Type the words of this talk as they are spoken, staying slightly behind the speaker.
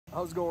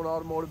How's it going,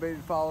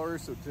 automotivated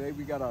followers? So today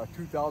we got a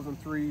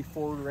 2003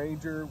 Ford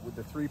Ranger with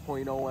the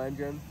 3.0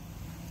 engine,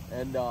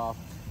 and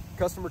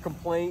customer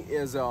complaint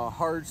is a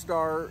hard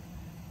start,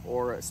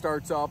 or it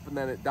starts up and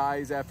then it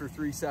dies after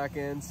 3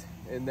 seconds,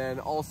 and then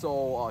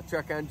also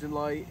check engine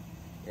light.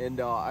 And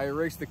I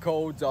erased the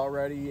codes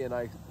already, and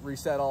I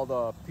reset all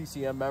the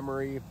PCM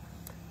memory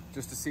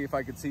just to see if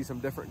I could see some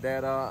different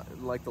data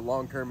like the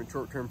long-term and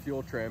short-term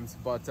fuel trims.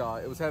 But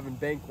it was having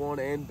bank 1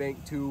 and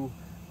bank 2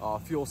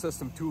 fuel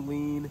system too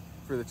lean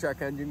for the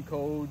check engine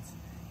codes,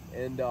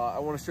 and I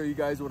want to show you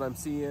guys what I'm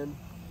seeing.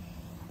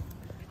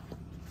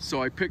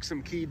 So I picked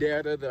some key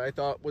data that I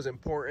thought was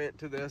important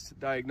to this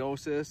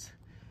diagnosis.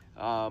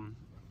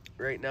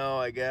 Right now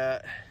I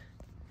got,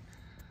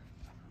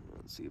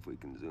 let's see if we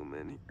can zoom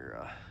in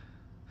here.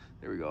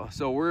 There we go.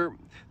 So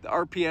the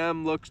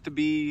RPM looks to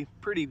be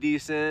pretty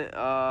decent.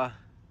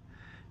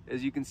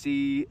 As you can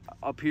see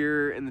up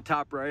here in the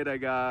top right, I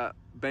got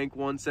bank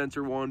 1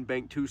 sensor 1,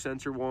 bank 2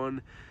 sensor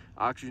 1,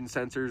 oxygen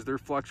sensors. They're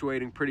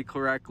fluctuating pretty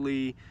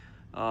correctly.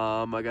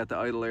 I got the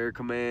idle air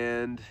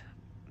command,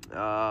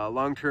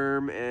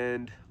 long-term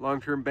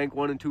bank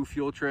 1 and 2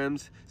 fuel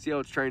trims. See how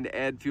it's trying to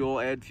add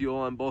fuel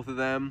on both of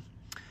them.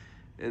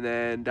 And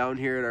then down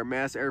here at our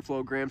mass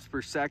airflow grams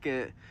per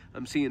second,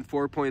 I'm seeing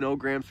 4.0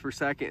 grams per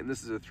second, and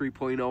this is a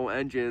 3.0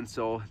 engine,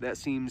 so that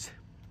seems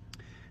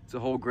it's a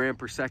whole gram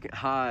per second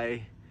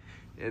high.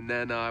 And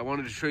then I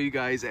wanted to show you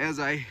guys as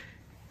I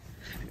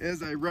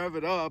rev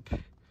it up,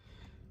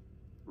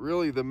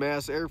 really the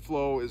mass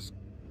airflow is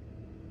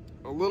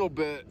a little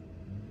bit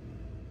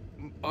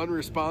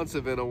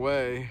unresponsive in a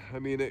way. I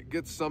mean, it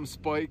gets some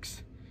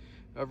spikes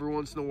every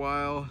once in a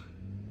while,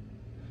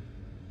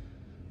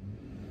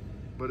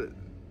 but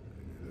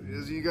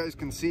as you guys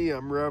can see,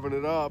 I'm revving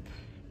it up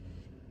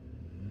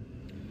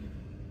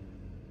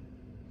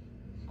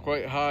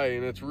quite high,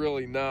 and it's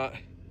really not.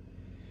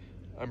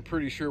 I'm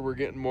pretty sure we're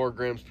getting more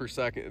grams per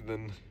second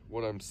than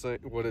what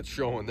it's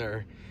showing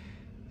there.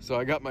 So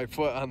I got my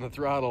foot on the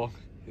throttle.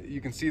 You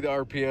can see the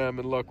RPM,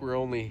 and look, we're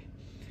only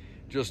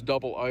just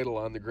double idle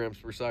on the grams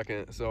per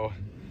second. So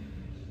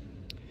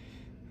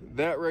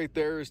that right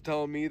there is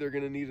telling me they're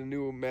going to need a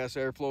new mass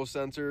airflow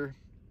sensor.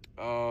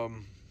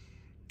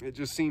 It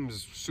just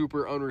seems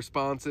super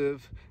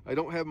unresponsive. I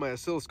don't have my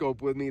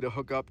oscilloscope with me to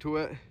hook up to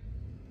it,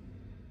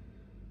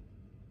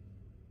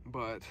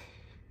 but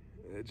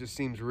it just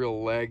seems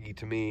real laggy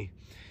to me.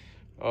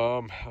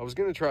 I was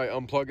gonna try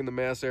unplugging the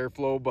mass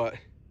airflow, but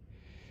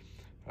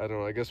I don't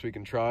know, I guess we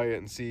can try it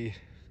and see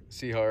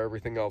how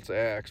everything else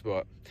acts.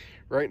 But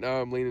right now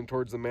I'm leaning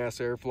towards the mass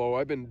airflow.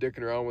 I've been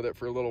dicking around with it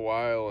for a little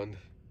while, and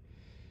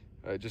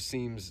it just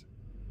seems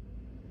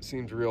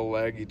real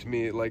laggy to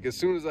me. Like, as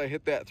soon as I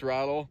hit that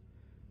throttle,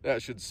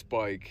 that should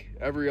spike.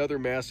 Every other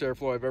mass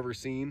airflow I've ever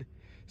seen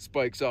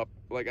spikes up.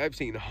 Like, I've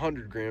seen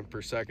 100 grams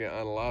per second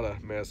on a lot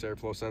of mass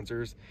airflow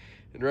sensors,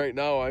 and right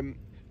now I'm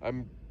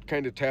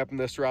kind of tapping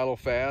this throttle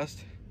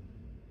fast,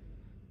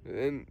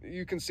 and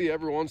you can see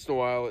every once in a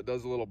while it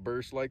does a little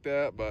burst like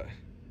that. But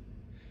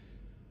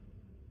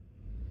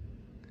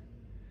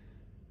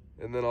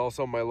and then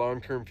also my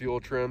long-term fuel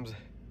trims.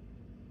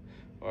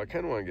 Oh, I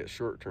kind of want to get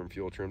short-term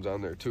fuel trims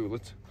on there too.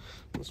 Let's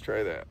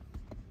try that.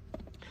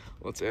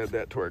 Let's add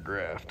that to our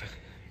graph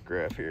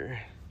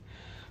here.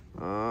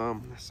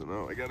 So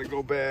now I gotta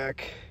go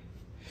back,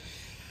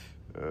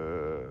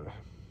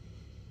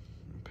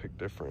 pick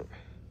different,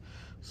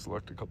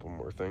 select a couple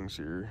more things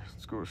here.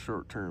 Let's go to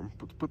short term.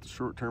 Put the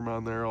short term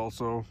on there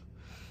also.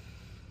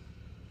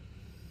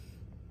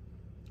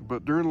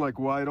 But during like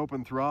wide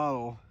open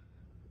throttle,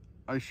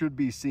 I should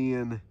be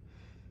seeing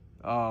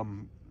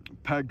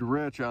pegged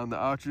rich on the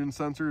oxygen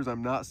sensors.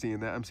 I'm not seeing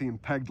that. I'm seeing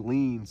pegged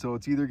lean. So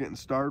it's either getting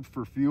starved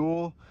for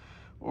fuel,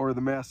 or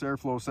the mass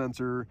airflow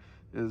sensor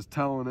is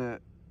telling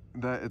it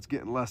that it's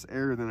getting less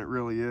air than it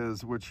really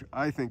is, which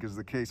I think is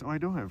the case. Oh, I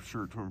don't have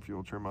short-term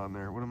fuel trim on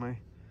there. What's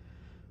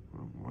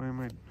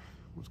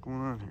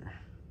going on here?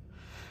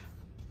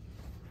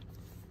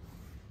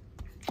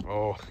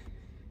 Oh,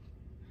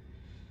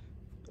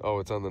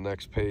 it's on the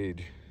next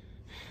page.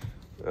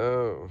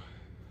 Oh,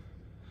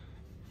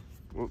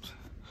 whoops.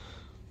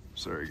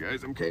 Sorry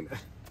guys, I'm kind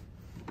of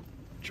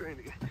trying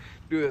to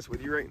do this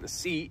with you right in the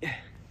seat.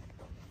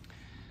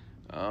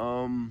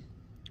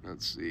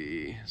 Let's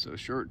see. So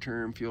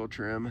short-term fuel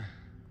trim.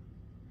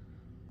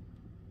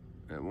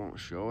 It won't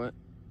show it.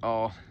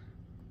 Oh,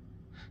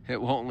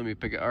 it won't let me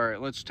pick it. All right,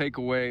 let's take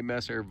away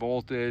mass air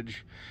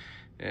voltage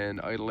and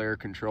idle air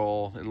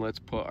control, and let's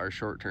put our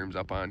short terms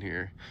up on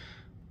here.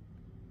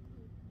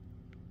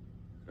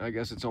 I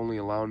guess it's only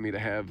allowing me to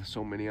have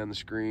so many on the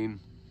screen.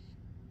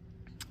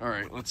 All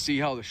right, let's see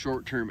how the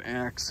short term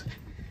acts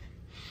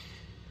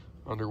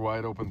under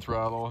wide open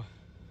throttle.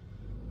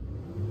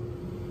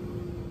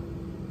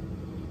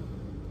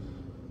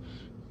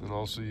 And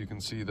also you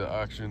can see the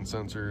oxygen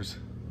sensors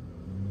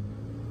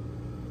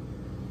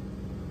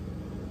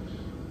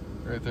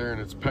right there,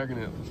 and it's pegging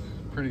it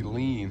pretty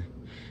lean.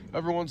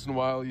 Every once in a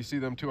while you see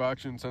them two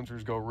oxygen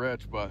sensors go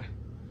rich, but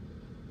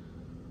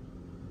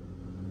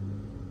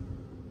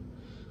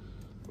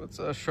let's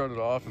shut it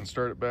off and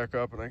start it back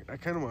up. And I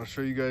kind of want to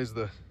show you guys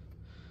the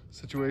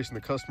situation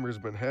the customer's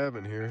been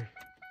having here.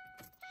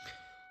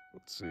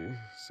 Let's see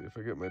if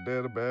I get my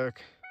data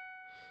back.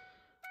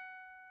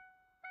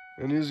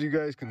 And as you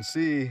guys can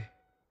see,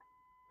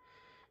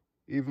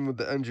 even with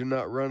the engine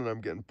not running,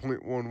 I'm getting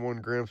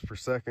 0.11 grams per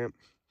second.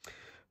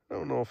 I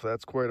don't know if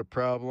that's quite a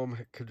problem.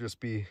 It could just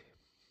be,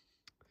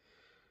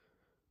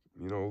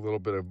 you know, a little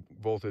bit of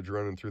voltage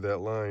running through that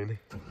line.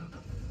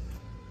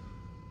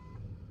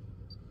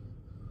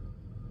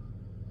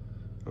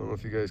 I don't know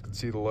if you guys can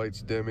see the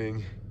lights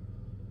dimming.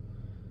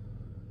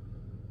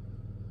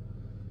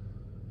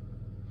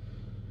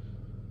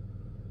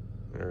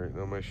 All right,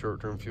 now my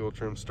short-term fuel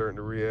trim's starting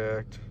to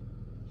react.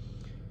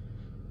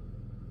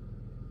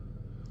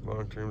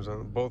 Long-term's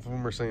on. Both of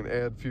them are saying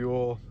add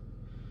fuel.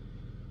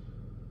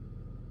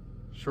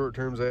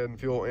 Short-term's adding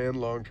fuel and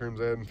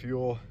long-term's adding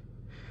fuel.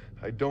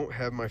 I don't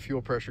have my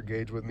fuel pressure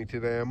gauge with me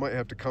today. I might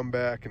have to come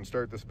back and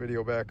start this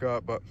video back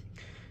up, but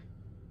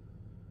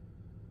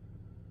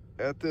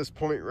at this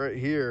point right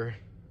here,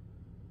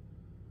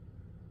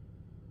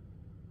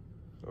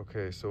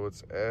 okay, so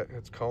it's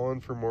calling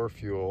for more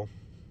fuel.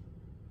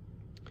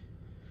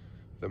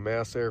 The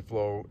mass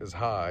airflow is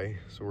high,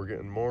 so we're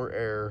getting more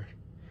air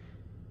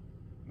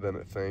than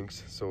it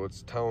thinks, so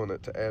it's telling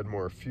it to add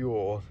more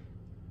fuel.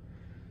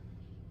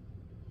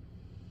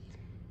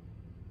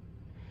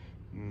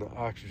 And the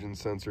oxygen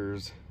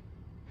sensors,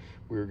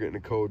 we were getting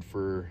a code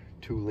for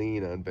too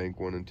lean on bank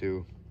 1 and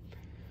 2.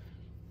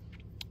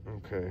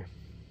 Okay,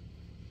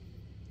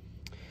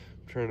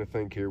 I'm trying to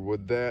think here.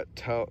 Would that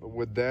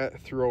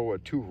throw a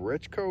too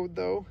rich code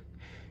though?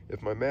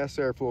 If my mass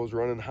airflow is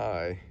running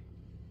high,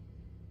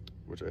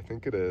 which I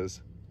think it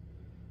is,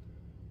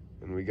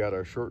 and we got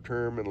our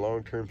short-term and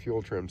long-term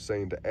fuel trim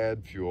saying to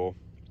add fuel,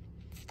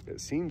 it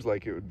seems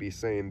like it would be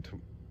saying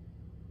to,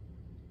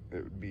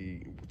 it would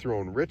be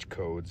throwing rich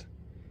codes.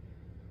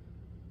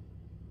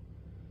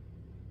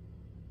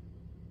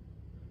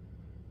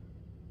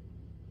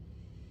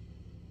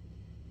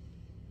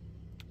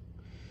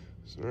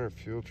 So our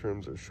fuel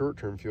trims, our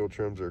short-term fuel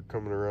trims are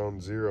coming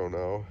around 0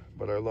 now,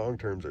 but our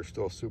long-terms are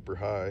still super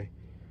high.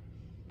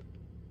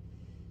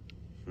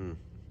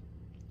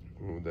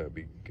 What would that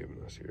be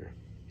giving us here?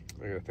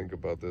 I gotta think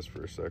about this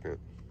for a second.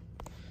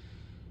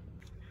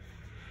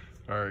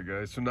 All right,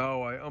 guys, so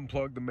now I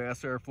unplugged the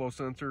mass airflow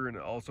sensor, and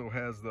it also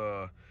has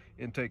the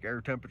intake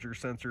air temperature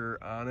sensor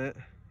on it.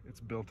 It's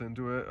built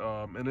into it.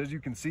 And as you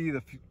can see,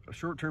 the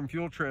short-term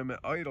fuel trim at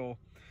idle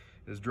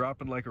is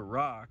dropping like a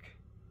rock.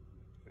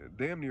 It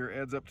damn near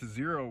adds up to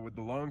 0 with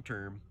the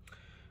long-term.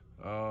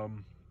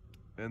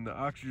 And the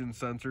oxygen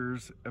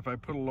sensors, if I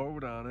put a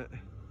load on it,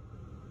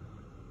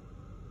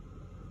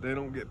 they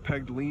don't get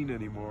pegged lean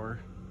anymore.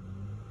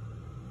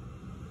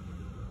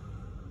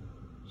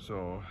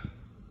 So,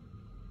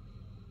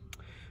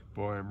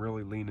 boy, I'm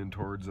really leaning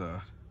towards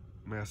a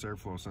mass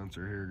airflow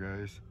sensor here,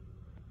 guys.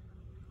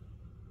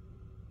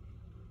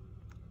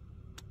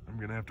 I'm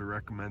gonna have to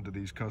recommend to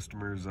these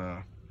customers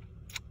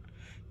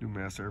new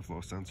mass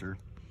airflow sensor.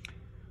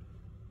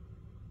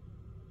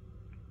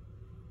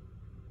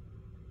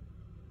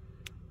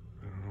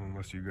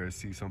 Unless you guys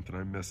see something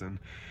I'm missing.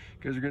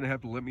 You guys are gonna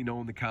have to let me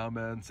know in the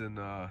comments and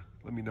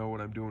let me know what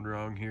I'm doing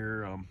wrong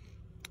here.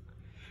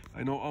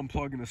 I know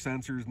unplugging the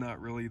sensor is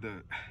not really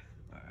the,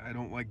 I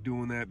don't like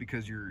doing that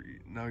because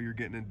now you're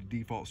getting into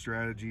default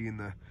strategy and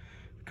the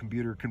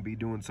computer can be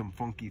doing some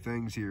funky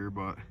things here,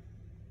 but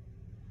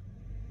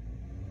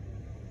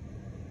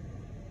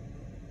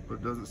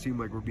it doesn't seem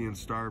like we're being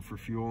starved for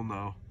fuel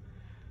now.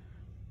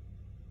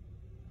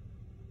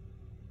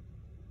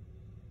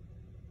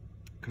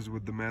 Because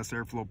with the mass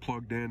airflow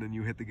plugged in and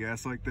you hit the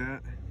gas like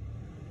that,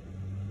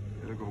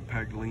 it'll go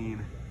pegged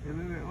lean. And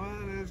then,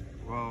 well, it is,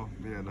 well,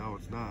 yeah, now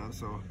it's not.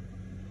 So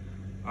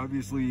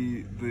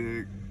obviously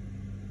the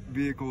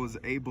vehicle is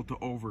able to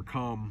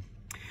overcome.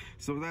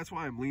 So that's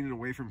why I'm leaning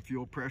away from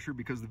fuel pressure,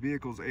 because the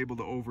vehicle is able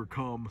to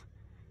overcome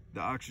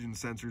the oxygen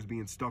sensors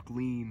being stuck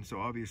lean. So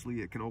obviously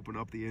it can open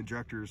up the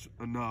injectors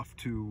enough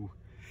to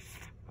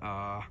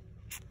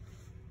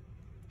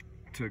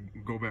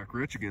go back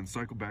rich again,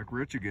 cycle back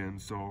rich again.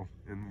 So,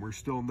 and we're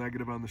still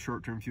negative on the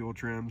short-term fuel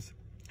trims.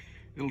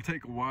 It'll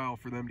take a while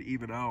for them to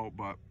even out,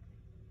 but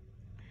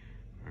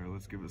all right,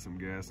 let's give it some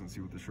gas and see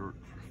what the short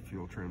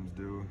fuel trims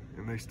do.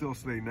 And they still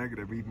stay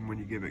negative even when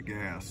you give it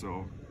gas.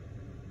 So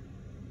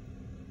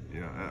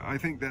yeah, I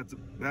think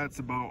that's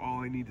about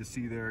all I need to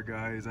see there,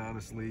 guys.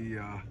 Honestly,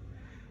 I'm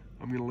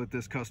gonna let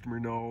this customer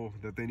know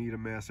that they need a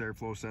mass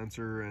airflow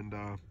sensor, and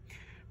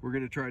we're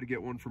gonna try to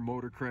get one from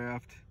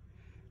Motorcraft.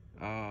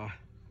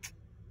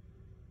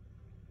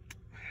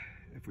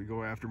 If we go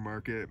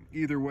aftermarket,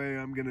 either way,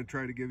 I'm gonna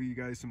try to give you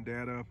guys some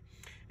data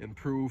and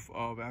proof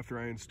of after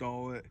I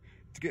install it.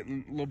 It's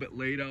getting a little bit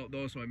late out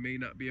though, so I may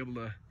not be able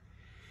to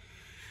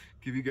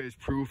give you guys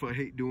proof. I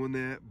hate doing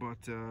that,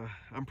 but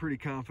I'm pretty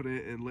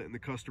confident in letting the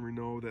customer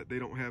know that they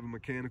don't have a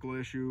mechanical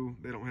issue,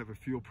 they don't have a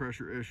fuel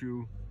pressure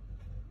issue.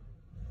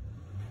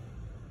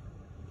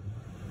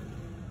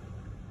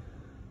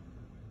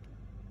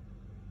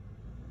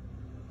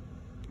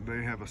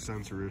 may have a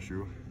sensor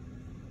issue.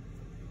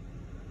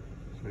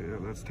 So yeah,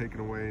 that's taken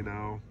away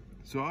now.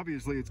 So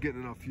obviously it's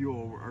getting enough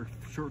fuel. Our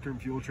short-term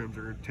fuel trims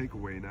are going to take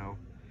away now.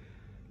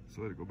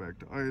 So let it go back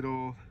to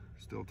idle.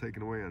 Still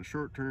taking away on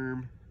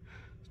short-term.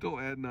 Still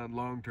adding on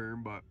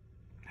long-term, but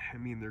I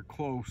mean they're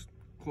close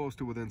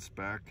to within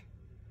spec.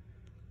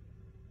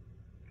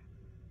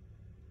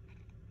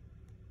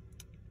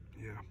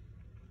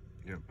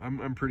 Yeah,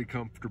 I'm pretty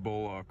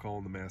comfortable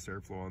calling the mass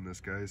airflow on this,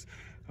 guys.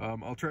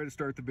 I'll try to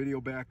start the video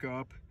back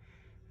up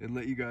and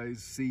let you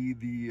guys see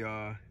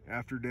the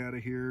after data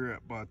here,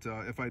 but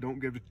if I don't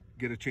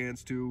get a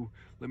chance to,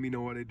 let me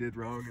know what I did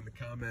wrong in the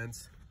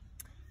comments.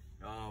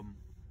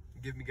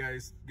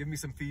 Give me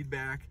some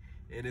feedback,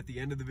 and at the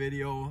end of the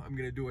video I'm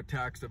gonna do a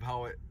text of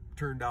how it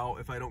turned out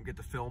if I don't get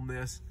to film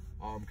this,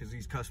 because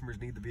these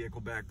customers need the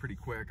vehicle back pretty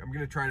quick. I'm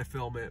gonna try to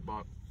film it,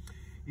 but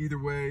either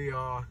way,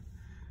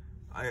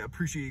 I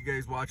appreciate you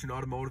guys watching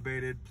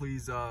Automotivated.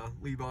 Please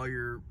leave all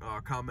your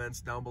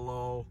comments down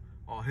below.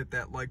 Hit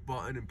that like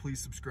button and please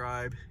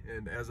subscribe.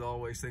 And as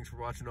always, thanks for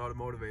watching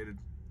Automotivated.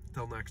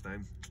 Until next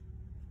time.